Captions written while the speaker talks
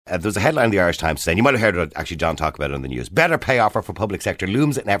there was a headline in the Irish Times saying, you might have heard it, actually John talk about it on the news, better pay offer for public sector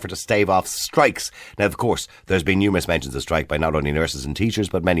looms in effort to stave off strikes. Now, of course, there's been numerous mentions of strike by not only nurses and teachers,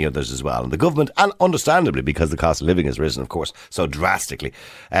 but many others as well. And the government, and understandably, because the cost of living has risen, of course, so drastically,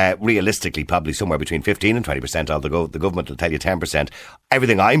 realistically, probably somewhere between 15 and 20%, although the government will tell you 10%.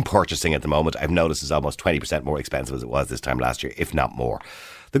 Everything I'm purchasing at the moment, I've noticed, is almost 20% more expensive as it was this time last year, if not more.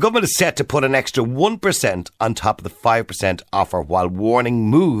 The government is set to put an extra 1% on top of the 5% offer, while warning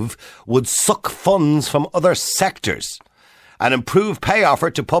move would suck funds from other sectors. An improved pay offer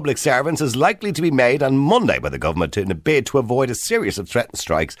to public servants is likely to be made on Monday by the government in a bid to avoid a series of threatened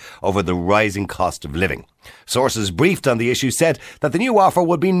strikes over the rising cost of living. Sources briefed on the issue said that the new offer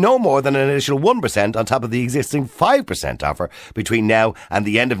would be no more than an initial 1% on top of the existing 5% offer between now and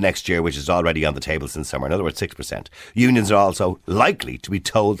the end of next year, which is already on the table since summer. In other words, 6%. Unions are also likely to be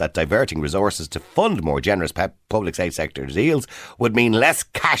told that diverting resources to fund more generous public sector deals would mean less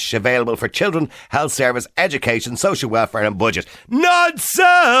cash available for children, health service, education, social welfare and budget.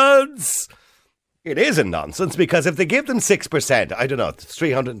 Nonsense! It isn't nonsense, because if they give them 6%, I don't know,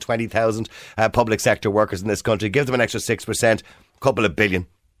 320,000 public sector workers in this country, give them an extra 6%, couple of billion.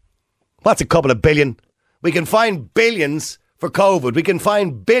 What's a couple of billion? We can find billions for COVID. We can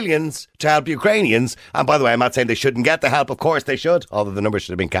find billions to help Ukrainians. And by the way, I'm not saying they shouldn't get the help. Of course they should, although the numbers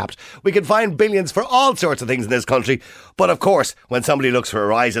should have been capped. We can find billions for all sorts of things in this country. But of course, when somebody looks for a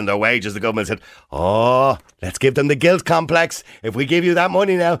rise in their wages, the government said, oh, let's give them the guilt complex. If we give you that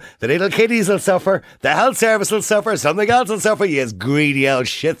money now, the little kiddies will suffer, the health service will suffer, something else will suffer. Yes, greedy old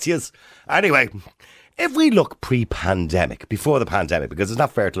shits, yes. Anyway, if we look pre-pandemic, before the pandemic, because it's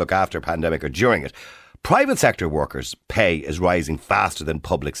not fair to look after a pandemic or during it, private sector workers' pay is rising faster than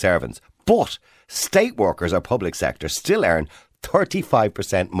public servants, but state workers or public sector still earn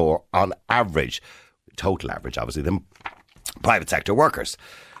 35% more on average, total average obviously, than private sector workers.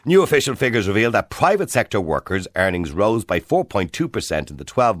 New official figures reveal that private sector workers' earnings rose by 4.2% in the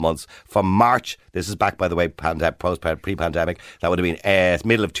 12 months from March. This is back, by the way, pre-pandemic. That would have been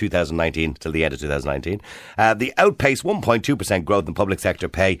middle of 2019 till the end of 2019. They outpaced 1.2% growth in public sector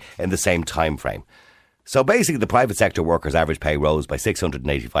pay in the same time frame. So basically, the private sector workers' average pay rose by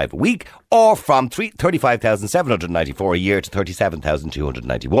 $685 a week, or from $35,794 a year to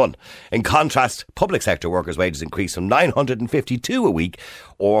 $37,291. In contrast, public sector workers' wages increased from $952 a week,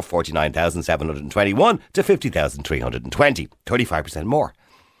 or $49,721 to $50,320, 35% more.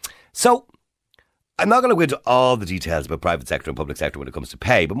 So, I'm not going to go into all the details about private sector and public sector when it comes to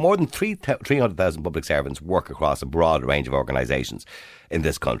pay, but more than 300,000 public servants work across a broad range of organisations in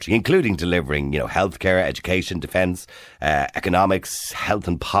this country, including delivering, healthcare, education, defence, economics, health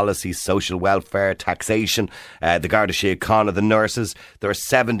and policy, social welfare, taxation, the Garda Síochána, the nurses. There are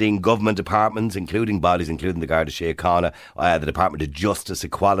 17 government departments, including bodies, including the Garda Síochána, the Department of Justice,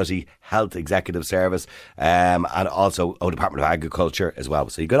 Equality, Health Executive Service, and also Department of Agriculture as well.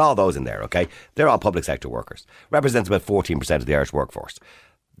 So you've got all those in there, okay? They're all public sector workers. Represents about 14% of the Irish workforce.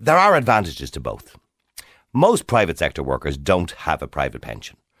 There are advantages to both. Most private sector workers don't have a private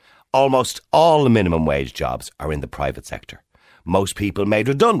pension. Almost all the minimum wage jobs are in the private sector. Most people made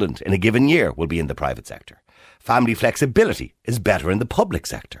redundant in a given year will be in the private sector. Family flexibility is better in the public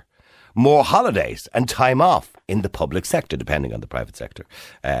sector. More holidays and time off in the public sector, depending on the private sector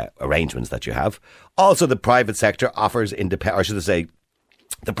arrangements that you have. Also, the private sector offers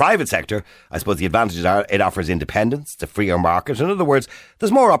the private sector, I suppose the advantages are it offers independence, it's a freer market. In other words,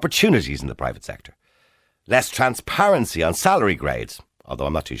 there's more opportunities in the private sector. Less transparency on salary grades, although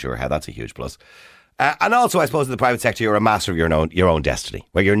I'm not too sure how that's a huge plus. And also, I suppose, in the private sector, you're a master of your own destiny,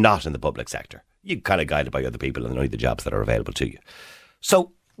 where you're not in the public sector. You're kind of guided by other people and only the jobs that are available to you.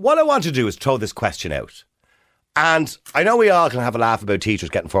 So what I want to do is throw this question out. And I know we all can have a laugh about teachers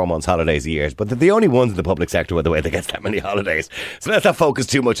getting 4 months holidays a year, but they're the only ones in the public sector, by the way, that gets that many holidays. So let's not focus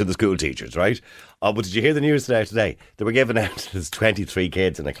too much on the school teachers, right? Oh, but did you hear the news today? They were giving out there's 23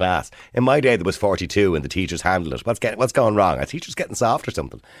 kids in a class. In my day, there was 42 and the teachers handled it. What's going wrong? Are teachers getting soft or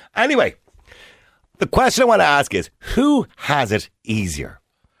something? Anyway, the question I want to ask is, who has it easier?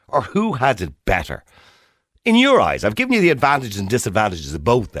 Or who has it better? In your eyes, I've given you the advantages and disadvantages of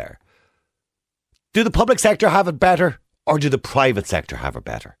both there. Do the public sector have it better, or do the private sector have it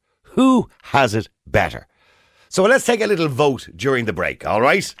better? Who has it better? So let's take a little vote during the break, all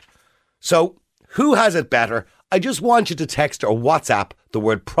right? So, who has it better? I just want you to text or WhatsApp the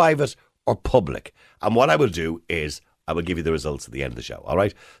word private or public. And what I will do is I will give you the results at the end of the show, all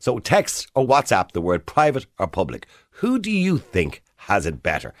right? So text or WhatsApp the word private or public. Who do you think has it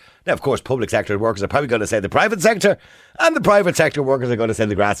better? Now, of course, public sector workers are probably going to say the private sector, and the private sector workers are going to say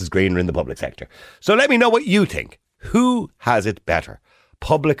the grass is greener in the public sector. So let me know what you think. Who has it better?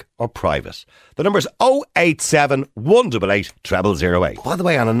 public or private? The number's 087 188 0008. By the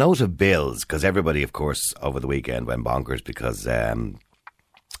way, on a note of bills, because everybody, of course, over the weekend went bonkers because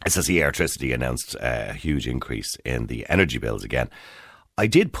SSE Electricity announced a huge increase in the energy bills again. I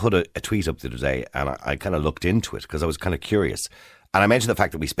did put a tweet up the other day, and I kind of looked into it because I was kind of curious. And I mentioned the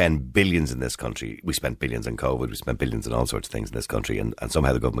fact that we spend billions in this country. We spent billions on COVID. We spent billions on all sorts of things in this country. And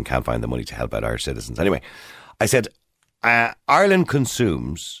somehow the government can't find the money to help out Irish citizens. Anyway, I said, Ireland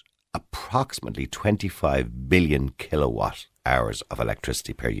consumes approximately 25 billion kilowatt hours of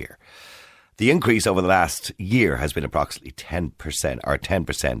electricity per year. The increase over the last year has been approximately 10% or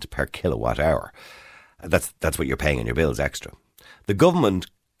 10% per kilowatt hour. That's what you're paying in your bills extra. The government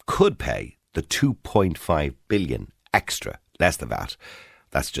could pay the 2.5 billion extra, less than that.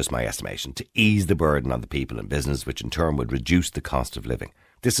 That's just my estimation, to ease the burden on the people in business, which in turn would reduce the cost of living.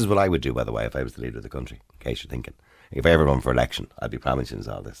 This is what I would do, by the way, if I was the leader of the country, in case you're thinking. If I ever run for election, I'd be promising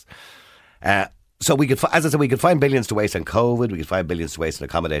all this. So we could, as I said, we could find billions to waste on COVID. We could find billions to waste on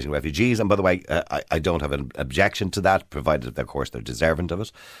accommodating refugees. And by the way, I don't have an objection to that, provided, of course, they're deserving of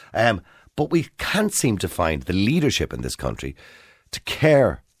it. But we can't seem to find the leadership in this country to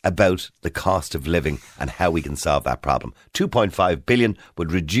care about the cost of living and how we can solve that problem. 2.5 billion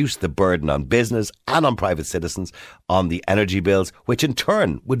would reduce the burden on business and on private citizens on the energy bills, which in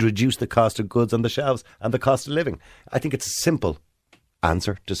turn would reduce the cost of goods on the shelves and the cost of living. I think it's a simple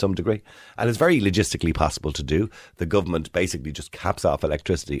answer to some degree, and it's very logistically possible to do. The government basically just caps off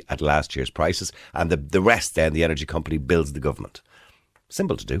electricity at last year's prices, and the rest then the energy company bills the government.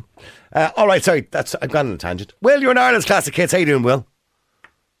 Simple to do. All right, sorry, I've gone on a tangent. Will, you're in Ireland's Classic Hits. How you doing, Will?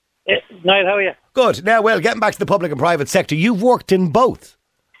 Niall, how are you? Good. Now, Will, getting back to the public and private sector, you've worked in both.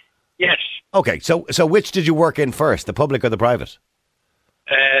 Yes. Okay, so which did you work in first, the public or the private?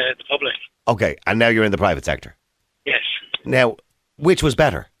 The public. Okay, and now you're in the private sector. Yes. Now, which was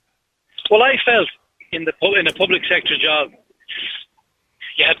better? Well, I felt in a public sector job,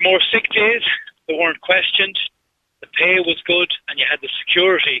 you had more sick days, they weren't questioned, the pay was good, and you had the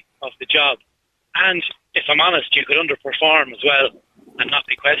security of the job. And if I'm honest, you could underperform as well and not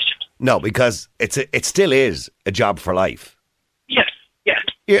be questioned. No, because it still is a job for life. Yes, yeah.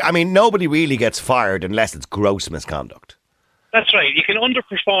 I mean, nobody really gets fired unless it's gross misconduct. That's right. You can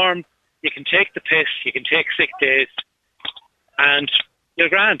underperform, you can take the piss, you can take sick days, and you're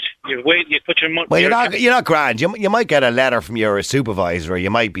grand. You put your money. Well, you're not grand. You might get a letter from your supervisor, or you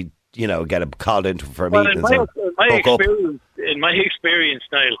might be, get called into for a meeting. In my experience,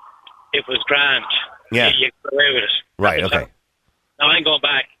 Niall, it was grand. Yeah, you got away with it. Right. Okay. Now I'm going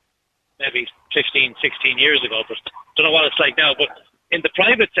back maybe 15, 16 years ago, but don't know what it's like now. But in the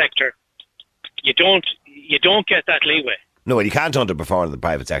private sector, you don't get that leeway. No, you can't underperform in the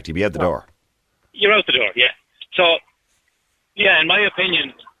private sector. You'll be out the door. You're out the door. Yeah. So. Yeah, in my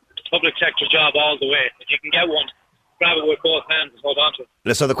opinion, public sector job all the way. If you can get one, grab it with both hands and hold on to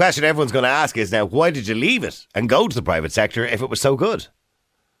it. So the question everyone's going to ask is now, why did you leave it and go to the private sector if it was so good?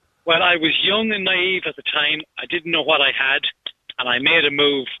 Well, I was young and naive at the time. I didn't know what I had, and I made a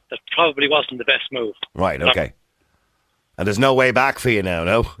move that probably wasn't the best move. Right, okay. And there's no way back for you now,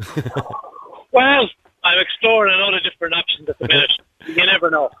 no? Well, I'm exploring another different options at the minute. You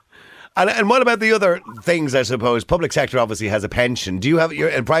never know. And what about the other things, I suppose? Public sector obviously has a pension. Do you have,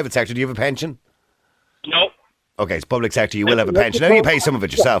 in private sector, do you have a pension? No. Okay, it's public sector, you will have a pension. Now, you pay some of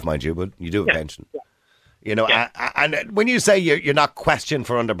it yourself, mind you, but you do have a pension. Yeah. And when you say you're not questioned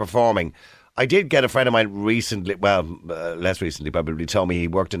for underperforming, I did get a friend of mine recently, less recently probably, told me he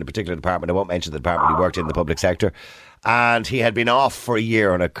worked in a particular department. I won't mention the department he worked in the public sector. And he had been off for a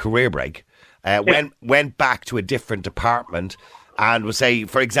year on a career break, went back to a different department, and was, say,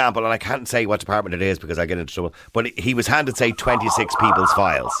 for example, and I can't say what department it is because I get into trouble, but he was handed, say, 26 people's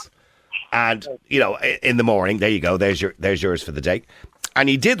files. And, in the morning, there you go, there's yours for the day. And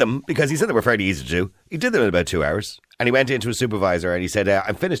he did them because he said they were fairly easy to do. He did them in about 2 hours. And he went into a supervisor and he said,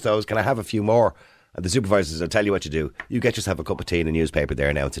 I'm finished those, can I have a few more? And the supervisor said, I'll tell you what you do. You get yourself a cup of tea and a newspaper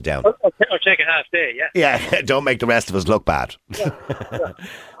there now and sit down. Or take a half day, yeah. Yeah, don't make the rest of us look bad. Yeah.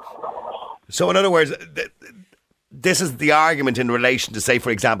 So, in other words, this is the argument in relation to, say,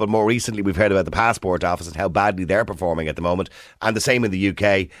 for example, more recently we've heard about the Passport Office and how badly they're performing at the moment, and the same in the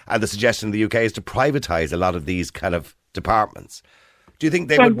UK, and the suggestion in the UK is to privatise a lot of these kind of departments. Do you think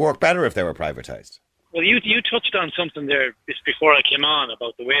they would work better if they were privatised? Well, you touched on something there just before I came on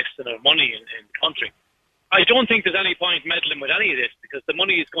about the wasting of money in the country. I don't think there's any point meddling with any of this because the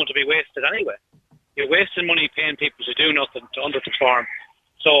money is going to be wasted anyway. You're wasting money paying people to do nothing, to underperform.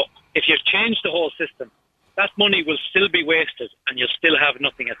 So if you change the whole system, that money will still be wasted and you'll still have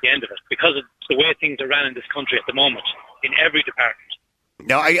nothing at the end of it because of the way things are ran in this country at the moment, in every department.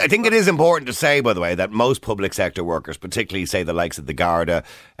 Now, I think it is important to say, by the way, that most public sector workers, particularly, say, the likes of the Garda,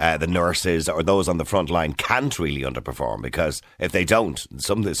 the nurses, or those on the front line, can't really underperform, because if they don't,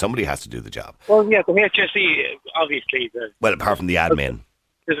 somebody has to do the job. Well, yeah, the HSE, obviously... Well, apart from the admin.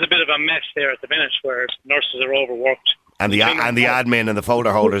 There's a bit of a mess there at the minute where nurses are overworked. And the admin and the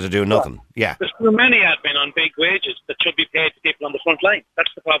folder holders are doing nothing. Yeah. There's too many admin on big wages that should be paid to people on the front line. That's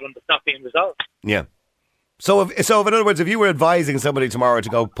the problem that's not being resolved. Yeah. So, in other words, if you were advising somebody tomorrow to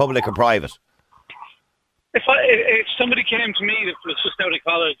go public or private? If somebody came to me that was just out of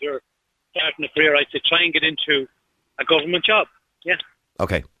college or starting a career, I'd say try and get into a government job. Yeah.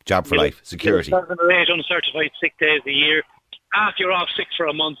 Okay. Job for life. Security. 7 or 8 uncertified sick days a year. After you're off sick for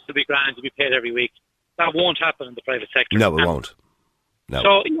a month, to be grand, to be paid every week. That won't happen in the private sector. No, it won't. No.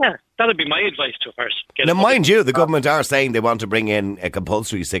 So, yeah, that would be my advice to a person. Now, mind you, the government are saying they want to bring in a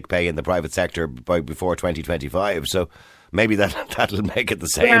compulsory sick pay in the private sector before 2025, so maybe that'll make it the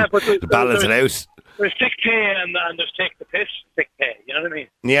same, to balance it out. There's sick pay and there's take the piss sick pay, you know what I mean?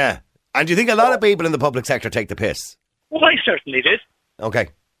 Yeah. And do you think a lot of people in the public sector take the piss? Well, I certainly did. Okay.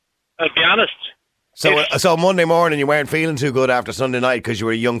 I'll be honest. So Monday morning you weren't feeling too good after Sunday night because you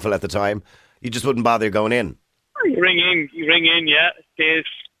were a young fella at the time. You just wouldn't bother going in. You ring in, yeah. Days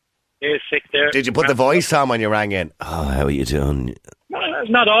sick there. Did you put the voice on when you rang in? Oh, how are you doing?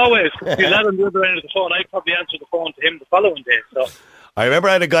 Not always. If you let him the other end of the phone, I'd probably answer the phone to him the following day. So I remember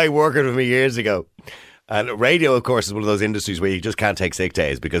I had a guy working with me years ago. And radio, of course, is one of those industries where you just can't take sick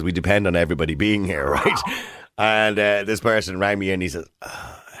days because we depend on everybody being here, right? And this person rang me in and he says,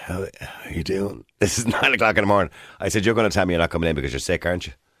 how are you doing? This is 9 o'clock in the morning. I said, you're going to tell me you're not coming in because you're sick, aren't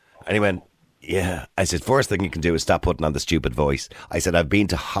you? And he went, yeah. I said, first thing you can do is stop putting on the stupid voice. I said, I've been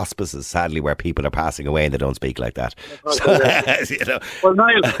to hospices, sadly, where people are passing away and they don't speak like that. So, you know. Well,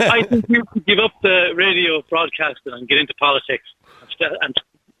 Niall, I think you could give up the radio broadcasting and get into politics and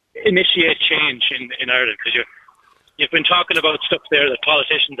initiate change in Ireland, because you've been talking about stuff there that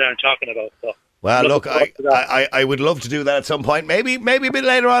politicians aren't talking about. So. Well, look, I would love to do that at some point. Maybe a bit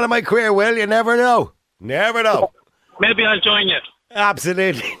later on in my career, Will. You never know. Never know. Maybe I'll join you.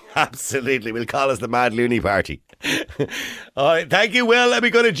 Absolutely. We'll call us the Mad Looney Party. All right, thank you, Will. Let me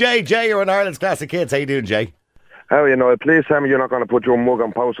go to Jay. Jay, you're on Ireland's Classic Kids. How you doing, Jay? How you know? Please tell me you're not going to put your mug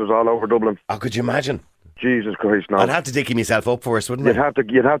on posters all over Dublin. Oh, could you imagine? Jesus Christ, no. I'd have to dicky myself up first, wouldn't I?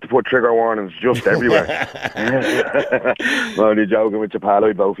 You'd have to put trigger warnings just everywhere. I'm only joking with your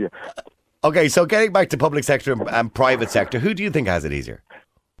pal, both of you. Okay, so getting back to public sector and private sector, who do you think has it easier?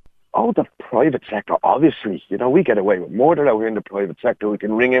 Oh, the private sector, obviously. You know, we get away with murder out here in the private sector. We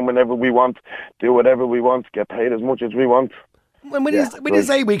can ring in whenever we want, do whatever we want, get paid as much as we want. When you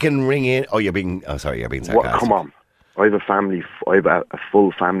say we can ring in... you're being sarcastic. Well, come on. I have a family. I have a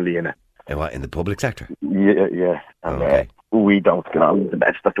full family in it. What, in the public sector? Yeah. And, okay. We don't get on the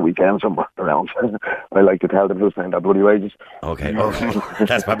best at the weekends and around. I like to tell them who's paying their bloody wages. Okay.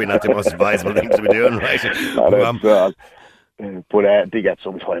 That's probably not the most advisable thing to be doing, right? But they get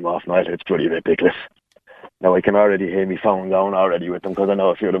some time off night. It's pretty ridiculous. Now I can already hear me phone down already with them because I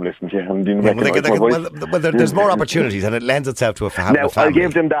know a few of them listen to you. And there's more opportunities and it lends itself to a family. I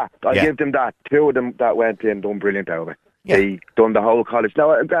give them that. Give them that. 2 of them that went in done brilliant out of it. Yeah. They done the whole college.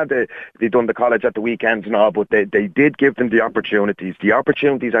 Now, I'm glad they done the college at the weekends and all, but they did give them the opportunities. The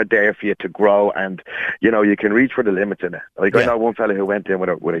opportunities are there for you to grow, and you know you can reach for the limits in it. Like I know one fella who went in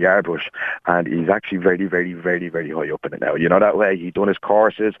with a yard brush, and he's actually very, very, very, very high up in it now. You know that way. He done his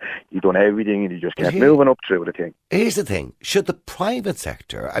courses, he done everything, and he just kept moving up through the thing. Here's the thing: should the private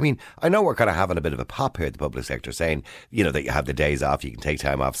sector? I mean, I know we're kind of having a bit of a pop here at the public sector, saying that you have the days off, you can take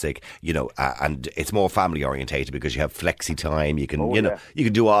time off sick, and it's more family orientated because you have flexi time, you can you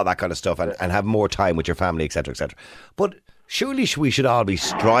can do all that kind of stuff and have more time with your family, etc., etc. But surely we should all be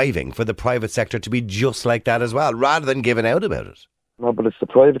striving for the private sector to be just like that as well, rather than giving out about it. No, but it's the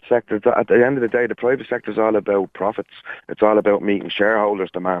private sector. At the end of the day, the private sector is all about profits. It's all about meeting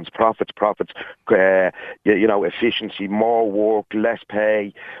shareholders' demands. Profits, efficiency, more work, less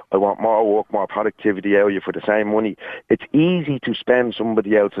pay. I want more work, more productivity out of you for the same money. It's easy to spend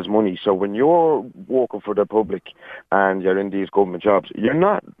somebody else's money. So when you're working for the public and you're in these government jobs, you're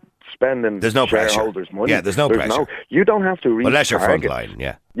not spending shareholders' money. Yeah, there's no pressure. You don't have to reach unless you're targets. Frontline,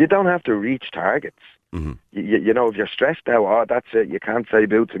 yeah. You don't have to reach targets. Mm-hmm. If you're stressed out, that's it. You can't say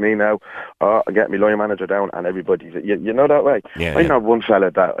boo to me now. Get me line manager down, and everybody's. You know that way. Yeah, I know one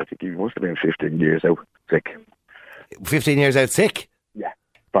fella that I think he must have been 15 years out sick. 15 years out sick? Yeah,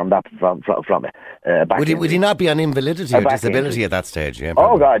 from it. Would he not be on invalidity or disability at that stage? Yeah.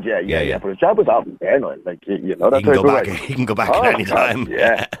 Oh God, yeah. But his job was off there, like you know. That's he can go back at any time.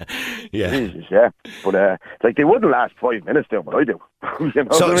 Yeah, yeah. Jesus, yeah. But it's like they wouldn't last 5 minutes doing what I do. You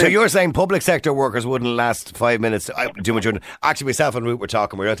know so you're saying public sector workers wouldn't last 5 minutes? Actually, myself and Ruth were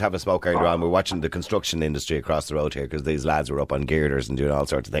talking. We were out having a smoke earlier on. We're watching the construction industry across the road here because these lads were up on girders and doing all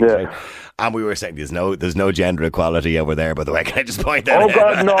sorts of things. Yeah. Right? And we were saying there's no gender equality over there. By the way, can I just point that? Oh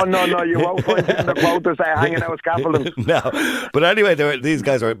God, no! You won't find it in the quotas hanging out scaffolding. No, but anyway, these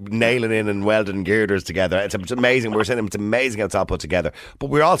guys are nailing in and welding girders together. It's amazing. We're saying it's amazing how it's all put together.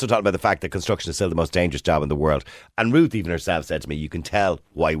 But we're also talking about the fact that construction is still the most dangerous job in the world. And Ruth even herself said to me, you can tell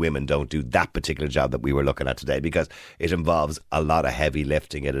why women don't do that particular job that we were looking at today, because it involves a lot of heavy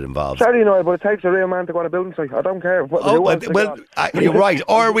lifting and it involves... Sorry, no, but it takes a real man to go on a building site. I don't care. You're right.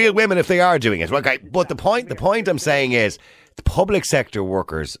 Or real women if they are doing it. Okay, but the point I'm saying is the public sector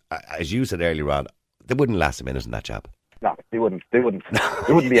workers, as you said earlier on, they wouldn't last a minute in that job. No, they wouldn't be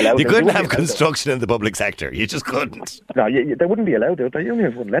allowed. You couldn't have construction in the public sector. You just couldn't. No, they wouldn't be allowed to. The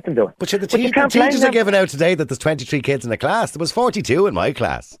unions wouldn't let them do it. But the teachers are giving out today that there's 23 kids in a class. There was 42 in my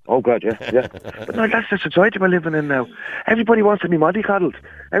class. Oh God, yeah. But no, that's the society we're living in now. Everybody wants to be mollycoddled.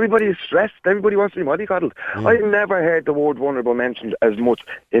 Everybody is stressed. Everybody wants to be mollycoddled. I've never heard the word vulnerable mentioned as much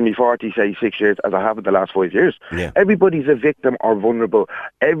in my 6 years as I have in the last 5 years. Yeah. Everybody's a victim or vulnerable.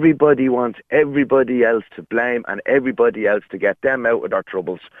 Everybody wants everybody else to blame and everybody else to get them out of their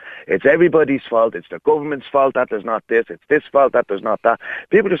troubles. It's everybody's fault. It's the government's fault that there's not this. It's this fault that there's not that.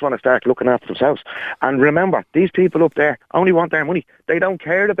 People just want to start looking after themselves. And remember, these people up there only want their money. They don't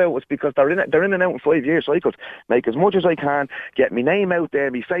care about us because they're in and out in 5 year cycles. Make as much as I can, get my name out there,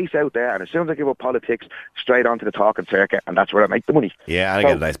 my face out there, and as soon as I give up politics, straight onto the talking circuit, and that's where I make the money. Yeah, and I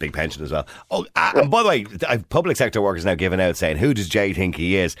get a nice big pension as well. Oh, and by the way, public sector workers now giving out saying, who does Jay think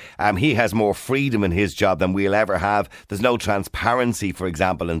he is? He has more freedom in his job than we'll ever have. There's no transparency, for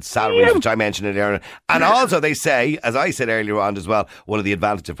example, in salaries, which I mentioned earlier. And also they say, as I said earlier on as well, one of the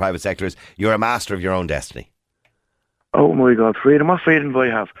advantages of private sector is you're a master of your own destiny. Oh my God, freedom. What freedom do I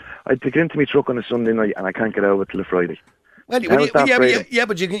have? I get into my truck on a Sunday night and I can't get out of it till a Friday. But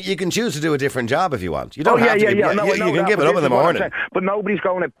you can choose to do a different job if you want. You don't have to. You can give it up in the morning. But nobody's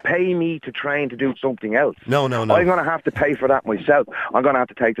going to pay me to train to do something else. No. I'm going to have to pay for that myself. I'm going to have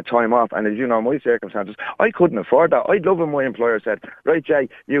to take the time off. And as you know, my circumstances, I couldn't afford that. I'd love when my employer said, right, Jay,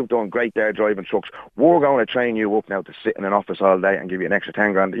 you've done great there driving trucks. We're going to train you up now to sit in an office all day and give you an extra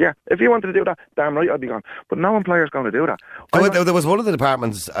 10 grand. Yeah, if you wanted to do that, damn right, I'd be gone. But no employer's going to do that. There was one of the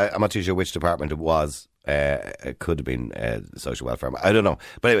departments, I'm not too sure which department it was. It could have been social welfare. I don't know.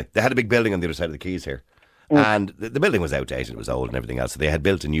 But anyway, they had a big building on the other side of the quays here. And the building was outdated. It was old and everything else. So they had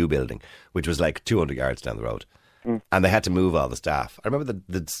built a new building, which was like 200 yards down the road. And they had to move all the staff. I remember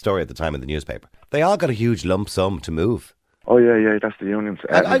the story at the time in the newspaper. They all got a huge lump sum to move. Oh, yeah, that's the unions.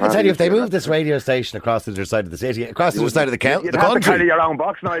 I can tell you, if they moved this radio station across the other side of the city, across the other side of the country... You'd have to carry your own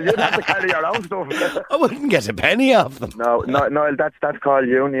box, Niall. You'd have to carry your own stuff. I wouldn't get a penny off them. No, that's called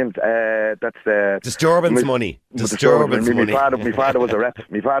unions. That's... disturbance money. Disturbance money. My father was a rep.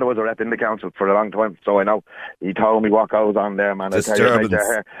 My father was a rep in the council for a long time, so I know. He told me what goes on there, man. Disturbance.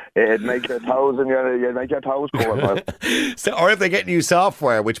 It'd make your toes and you'd make your toes cold. So, or if they get new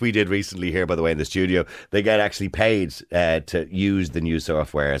software, which we did recently here, by the way, in the studio, they get actually paid to use the new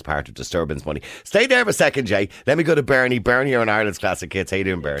software as part of disturbance money. Stay there for a second, Jay. Let me go to Bernie. Bernie, you're on Ireland's Classic Hits. How you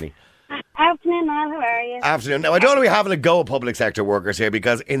doing, Bernie? Afternoon, Niall. How are you? Afternoon. Now, I don't want to be having a go at public sector workers here,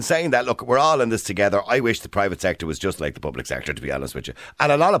 because in saying that, look, we're all in this together. I wish the private sector was just like the public sector, to be honest with you.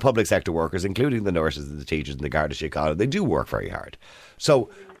 And a lot of public sector workers, including the nurses and the teachers and the Garda Síochána, they do work very hard. So,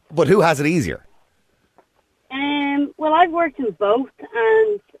 but who has it easier? Well, I've worked in both,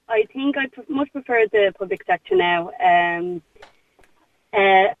 and I think I much prefer the public sector now. I'm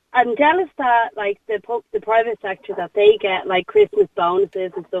jealous that, like, the private sector, that they get, like, Christmas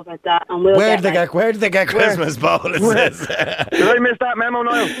bonuses and stuff like that. And where do they get Christmas bonuses? Did I miss that memo,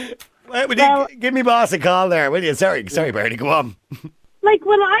 Niall? Give me boss a call there, will you? Sorry, Bernie, go on. Like,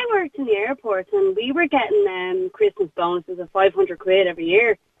 when I worked in the airport, and we were getting Christmas bonuses of 500 quid every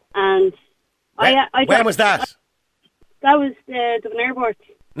year, and when was that? That was Dublin Airport.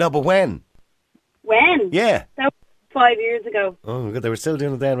 No, but when? When? Yeah. That 5 years ago. Oh, good. They were still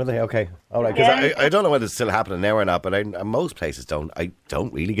doing it then, were they? Okay. All right. Because I don't know whether it's still happening now or not, but most places don't. I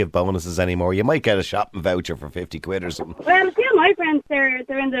don't really give bonuses anymore. You might get a shopping voucher for 50 quid or something. Well, see, my friends, they're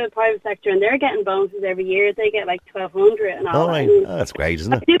in the private sector and they're getting bonuses every year. They get like 1,200 and all. All right. Oh, that's great,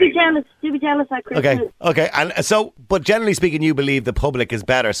 isn't it? Do be jealous at Christmas. Okay. And so, but generally speaking, you believe the public is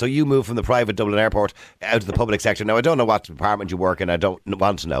better. So you move from the private Dublin Airport out to the public sector. Now, I don't know what department you work in. I don't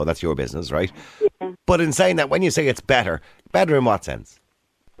want to know. That's your business, right? Yeah. But in saying that, when you say it's better in what sense?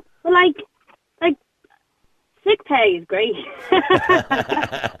 Well, like sick pay is great.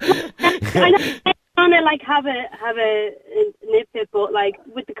 I want to like have a nitpick, but like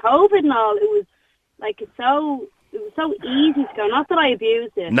with the COVID and all, it was so easy to go. Not that I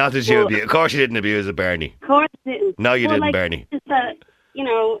abused it. Not that you abused. Of course you didn't abuse it, Bernie. Of course I didn't. No, you didn't, like, Bernie. Just that,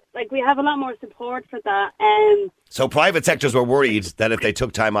 we have a lot more support for that. So private sectors were worried that if they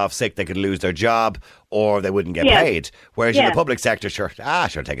took time off sick, they could lose their job or they wouldn't get paid. Whereas in the public sector, sure,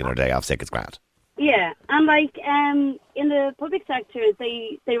 taking their day off sick is grand. Yeah, and like in the public sector,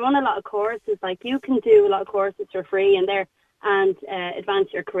 they run a lot of courses. Like you can do a lot of courses for free in there and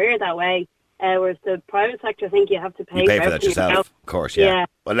advance your career that way. Whereas the private sector, I think you have to pay. You pay for that yourself, of course. Yeah.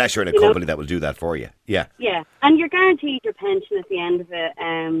 Unless you're in a company that will do that for you. Yeah. Yeah, and you're guaranteed your pension at the end of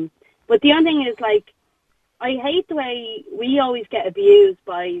it. But the only thing is, like, I hate the way we always get abused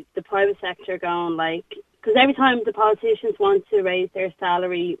by the private sector going, like, because every time the politicians want to raise their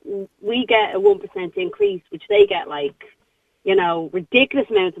salary, we get a 1% increase, which they get, like, ridiculous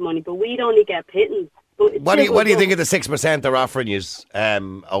amounts of money, but we'd only get pittance. What do you think of the 6% they're offering you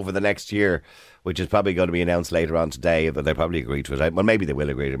over the next year, which is probably going to be announced later on today? But they probably agree to it. Well, maybe they will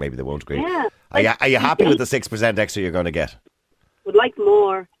agree, or maybe they won't agree. Yeah. Are you happy with the 6% extra you're going to get? Would like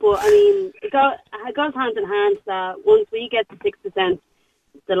more, but I mean, it goes hand in hand that once we get the 6%,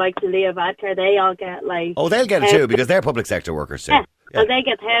 the likes of Leo Varadkar, they all get like. Oh, they'll get it too because they're public sector workers too. Yeah. And they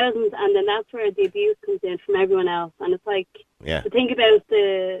get thousands, and then that's where the abuse comes in from everyone else. And it's like, to think about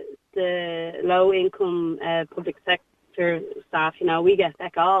the low-income public sector staff, we get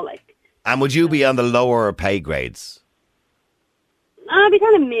heck all, like. And would you be on the lower pay grades? I'd be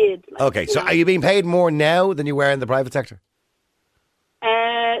kind of mid. Like, okay, so are you being paid more now than you were in the private sector?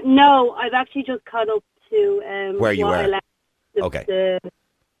 No, I've actually just caught up to where you were. I left the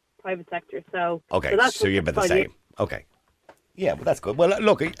private sector. So you're about the same. Okay. Yeah, but that's good. Well,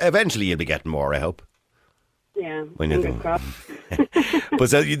 look, eventually you'll be getting more, I hope. Yeah. When you think. But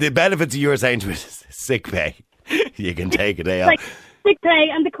so the benefits you're saying to it is sick pay. You can take a day off. Like sick pay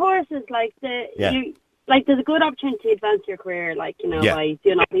and the courses, like there's a good opportunity to advance your career, by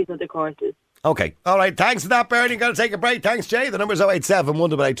doing all these other courses. Okay. All right. Thanks for that, Bernie. Got to take a break. Thanks, Jay. The number's 087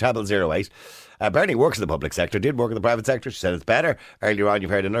 188 0008. Bernie works in the public sector, did work in the private sector. She said it's better. Earlier on,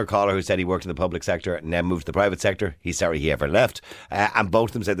 you've heard another caller who said he worked in the public sector and then moved to the private sector. He's sorry he ever left. And both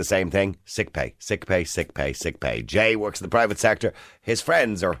of them said the same thing. Sick pay, sick pay, sick pay, sick pay. Jay works in the private sector. His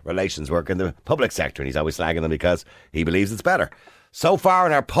friends or relations work in the public sector and he's always slagging them because he believes it's better. So far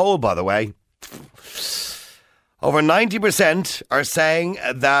in our poll, by the way, over 90% are saying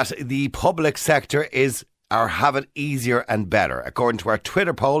that the public sector have it easier and better. According to our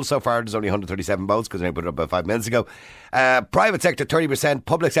Twitter poll, so far there's only 137 votes because I put it up about 5 minutes ago. Private sector 30%,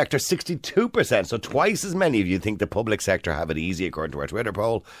 public sector 62%. So twice as many of you think the public sector have it easy according to our Twitter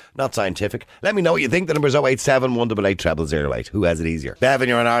poll. Not scientific. Let me know what you think. The number's 087 188 0008. Who has it easier? Bevan,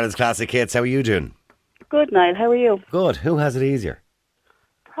 you're on Ireland's Classic Hits. How are you doing? Good, Niall. How are you? Good. Who has it easier?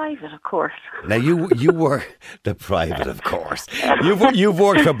 Private, of course. Now you were the private, of course. You've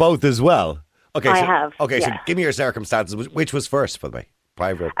worked for both as well. Okay, I have. Okay, so give me your circumstances. Which was first, by the way?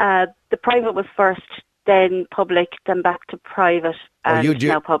 Private? The private was first, then public, then back to private, and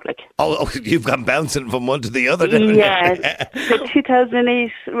now public. Oh, you've gone bouncing from one to the other. Yeah, the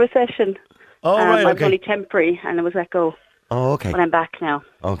 2008 recession. Oh, right, okay. I was only temporary, and I was let go. Oh, okay. But I'm back now.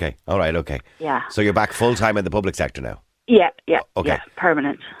 Okay, all right, okay. Yeah. So you're back full-time in the public sector now? Yeah, okay. Yeah,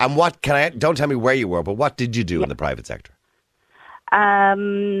 permanent. And don't tell me where you were, but what did you do in the private sector?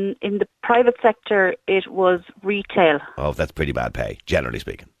 In the private sector, it was retail. Oh, that's pretty bad pay, generally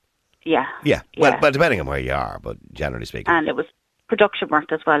speaking. Yeah. Yeah. Well, but depending on where you are, but generally speaking. And it was production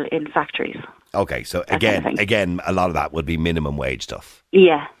work as well in factories. Okay, so again, a lot of that would be minimum wage stuff.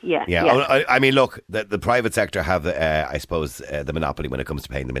 Yeah. I mean, look, the private sector have, I suppose, the monopoly when it comes to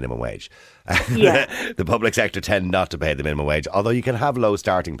paying the minimum wage. Yeah. The public sector tend not to pay the minimum wage, although you can have low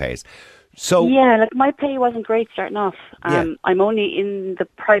starting pays. So my pay wasn't great starting off. I'm only in the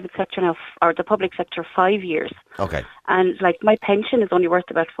private sector now, or the public sector, 5 years. Okay. And my pension is only worth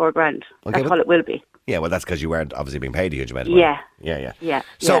about $4,000. That's all it will be. Yeah, well, that's because you weren't obviously being paid a huge amount of money. Yeah.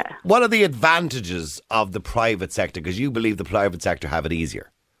 So what are the advantages of the private sector? Because you believe the private sector have it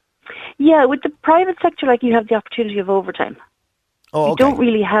easier. Yeah, with the private sector, like, you have the opportunity of overtime. Oh, okay. You don't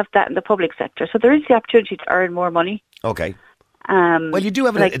really have that in the public sector. So there is the opportunity to earn more money. Okay. Well, you do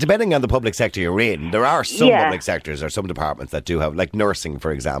have, depending on the public sector you're in, there are some public sectors or some departments that do have, like nursing,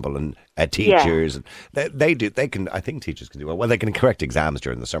 for example, and teachers. And they can, I think teachers can do well. Well, they can correct exams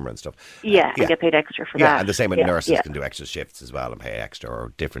during the summer and stuff. Yeah, and get paid extra for that. Yeah, and the same with nurses can do extra shifts as well and pay extra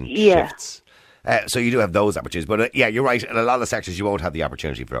or different shifts. So you do have those opportunities. But you're right. In a lot of sectors, you won't have the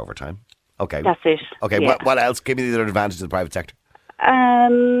opportunity for overtime. Okay. That's it. Okay, what else? Give me the other advantages of the private sector.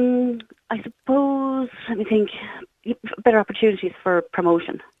 I suppose, let me think, better opportunities for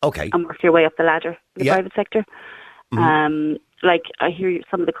promotion. Okay. And work your way up the ladder in the private sector. Mm-hmm. Like, I hear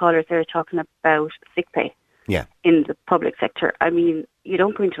some of the callers there talking about sick pay. Yeah. In the public sector. I mean, you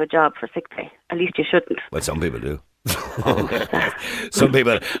don't go into a job for sick pay. At least you shouldn't. Well, some people do. Some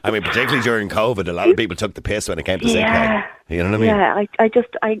people, I mean, particularly during COVID, a lot of people took the piss when it came to sick pay. You know what I mean? Yeah,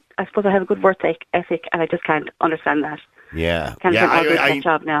 I suppose I have a good work ethic, and I just can't understand that. Yeah. Can't that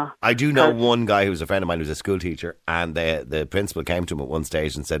job now. I do know one guy who's a friend of mine who's a school teacher, and the principal came to him at one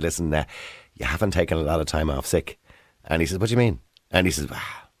stage and said, listen, you haven't taken a lot of time off sick. And he says, what do you mean? And he says,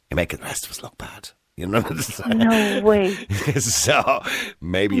 you make the rest of us look bad. You know what I'm saying? No way. So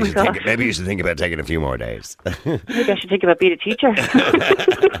maybe you should think about taking a few more days. Maybe I should think about being a teacher.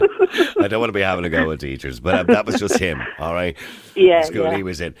 I don't want to be having a go with teachers, but that was just him, all right? Yeah, the school he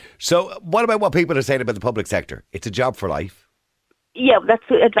was in. So what about what people are saying about the public sector? It's a job for life. Yeah, that's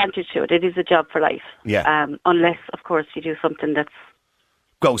the advantage to it. It is a job for life. Yeah. Unless, of course, you do something that's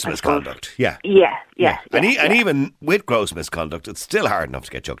gross misconduct. Yeah. And even with gross misconduct, it's still hard enough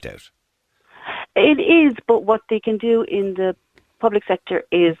to get chucked out. It is, but what they can do in the public sector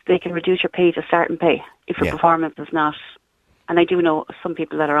is they can reduce your pay to starting pay if your performance is not. And I do know some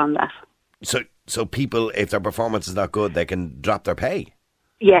people that are on that. So people, if their performance is not good, they can drop their pay.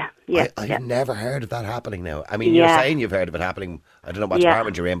 Yeah. I've never heard of that happening now. I mean, you're saying you've heard of it happening. I don't know what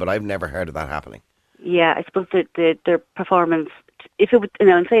department you're in, but I've never heard of that happening. Yeah, I suppose their performance, if it would,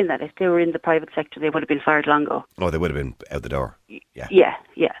 I'm saying that if they were in the private sector, they would have been fired long ago. Oh, they would have been out the door. Yeah.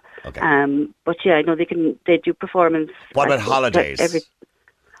 Okay. But I know they do performance. What about holidays?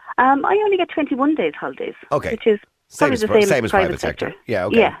 I only get 21 days holidays. Okay. Which is same as private sector. Yeah.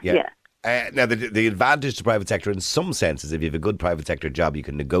 Okay. Yeah. Now, the advantage to private sector in some senses, if you have a good private sector job, you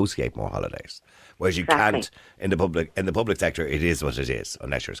can negotiate more holidays, whereas you can't in the public sector. It is what it is,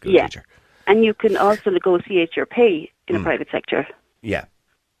 unless you're a school teacher. And you can also negotiate your pay in a private sector. Yeah,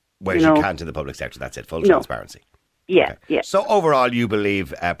 whereas you can't in the public sector. That's it. Full transparency. Yeah, okay. So overall, you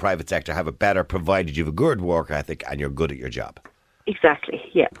believe private sector have a better, provided you have a good work ethic and you're good at your job. Exactly.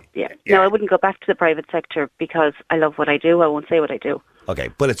 Yeah. No, I wouldn't go back to the private sector because I love what I do. I won't say what I do. Okay,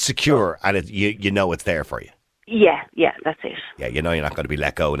 but it's secure and you know it's there for you. Yeah, that's it. Yeah, you know you're not going to be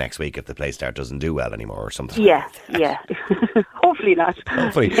let go next week if the Playstart doesn't do well anymore or something. Yeah. Hopefully not.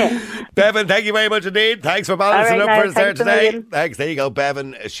 Hopefully. Yeah. Bevan, thank you very much indeed. Thanks for balancing up for us there today. Thanks. There you go,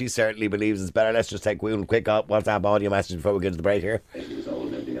 Bevan. She certainly believes it's better. Let's just take one quick WhatsApp audio message before we get to the break here.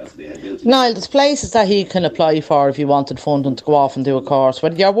 Niall, there's places that he can apply for if you wanted funding to go off and do a course,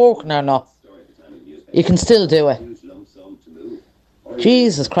 whether you're working or not. You can still do it.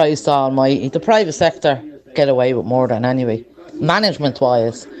 Jesus Christ almighty. The private sector get away with more than anyway.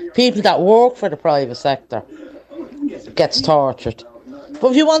 Management-wise, people that work for the private sector gets tortured.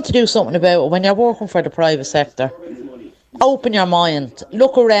 But if you want to do something about it, when you're working for the private sector, open your mind,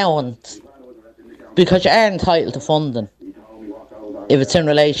 look around, because you are entitled to funding if it's in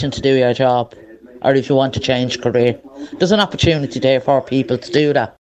relation to do your job or if you want to change career. There's an opportunity there for people to do that.